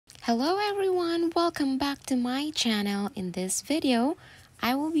Hello everyone, welcome back to my channel. In this video,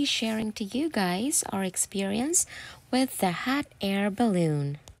 I will be sharing to you guys our experience with the hot air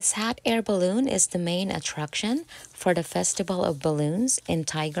balloon. This hot air balloon is the main attraction for the Festival of Balloons in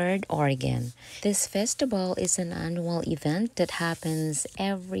Tigard, Oregon. This festival is an annual event that happens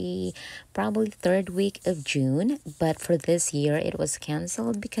every probably third week of June, but for this year it was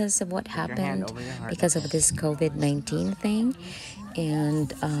canceled because of what happened because of this COVID-19 thing. And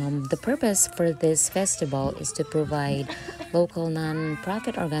the purpose for this festival is to provide local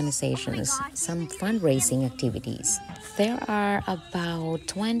non-profit organizations some fundraising activities. There are about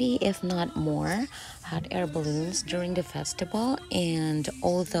 20, if not more, hot air balloons during the festival, and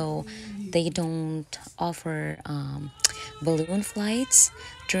although they don't offer balloon flights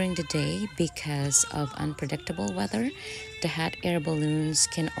during the day because of unpredictable weather, the hot air balloons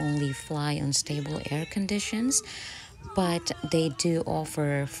can only fly on stable air conditions. But they do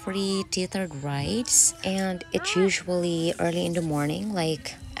offer free tethered rides, and it's usually early in the morning,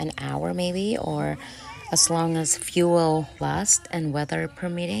 like an hour maybe, or as long as fuel lasts and weather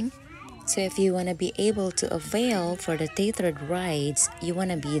permitting. So if you want to be able to avail for the tethered rides, you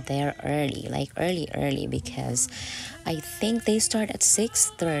want to be there early, like early, because I think they start at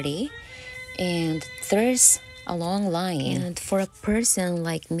 6:30 and there's a long line. And for a person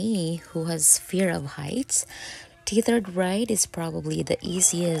like me who has fear of heights, tethered ride is probably the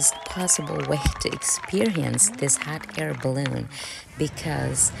easiest possible way to experience this hot air balloon,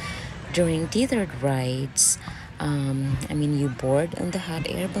 because during tethered rides, you board on the hot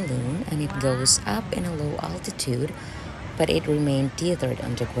air balloon and it goes up in a low altitude, but it remained tethered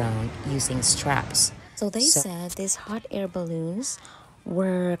on the ground using straps. So they said these hot air balloons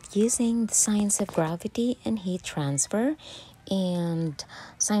work using the science of gravity and heat transfer, and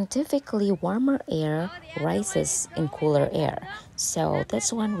scientifically warmer air rises in cooler air. So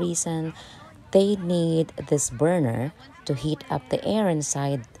that's one reason they need this burner to heat up the air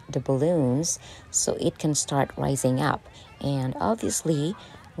inside the balloons so it can start rising up. And obviously,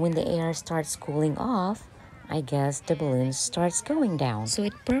 when the air starts cooling off, I guess the balloon starts going down. So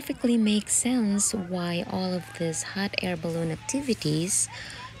it perfectly makes sense why all of these hot air balloon activities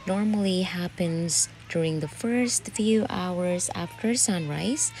normally happens during the first few hours after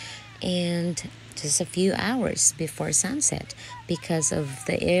sunrise and just a few hours before sunset because of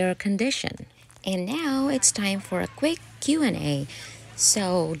the air condition. And now it's time for a quick Q&A.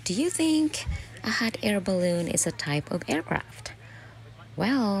 So, do you think a hot air balloon is a type of aircraft?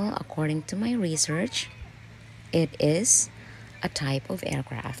 Well, according to my research, it is a type of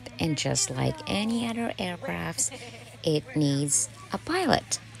aircraft, and just like any other aircrafts, it needs a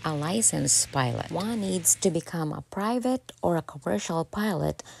pilot, a licensed pilot. One needs to become a private or a commercial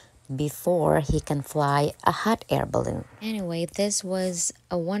pilot before he can fly a hot air balloon. Anyway, this was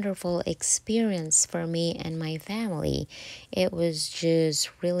a wonderful experience for me and my family. It was just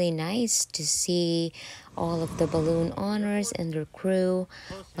really nice to see all of the balloon owners and their crew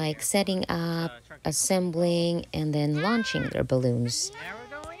like setting up, assembling, and then launching their balloons.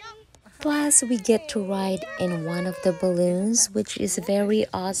 Plus, we get to ride in one of the balloons, which is very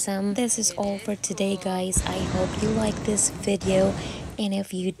awesome. This is all for today, guys. I hope you like this video. And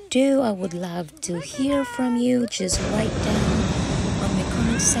if you do, I would love to hear from you. Just write down on my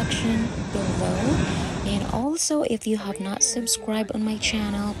comment section below. And also, if you have not subscribed on my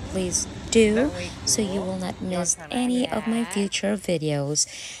channel, please do, so you will not miss any of my future videos.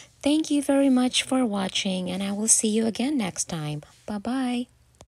 Thank you very much for watching, and I will see you again next time. Bye-bye.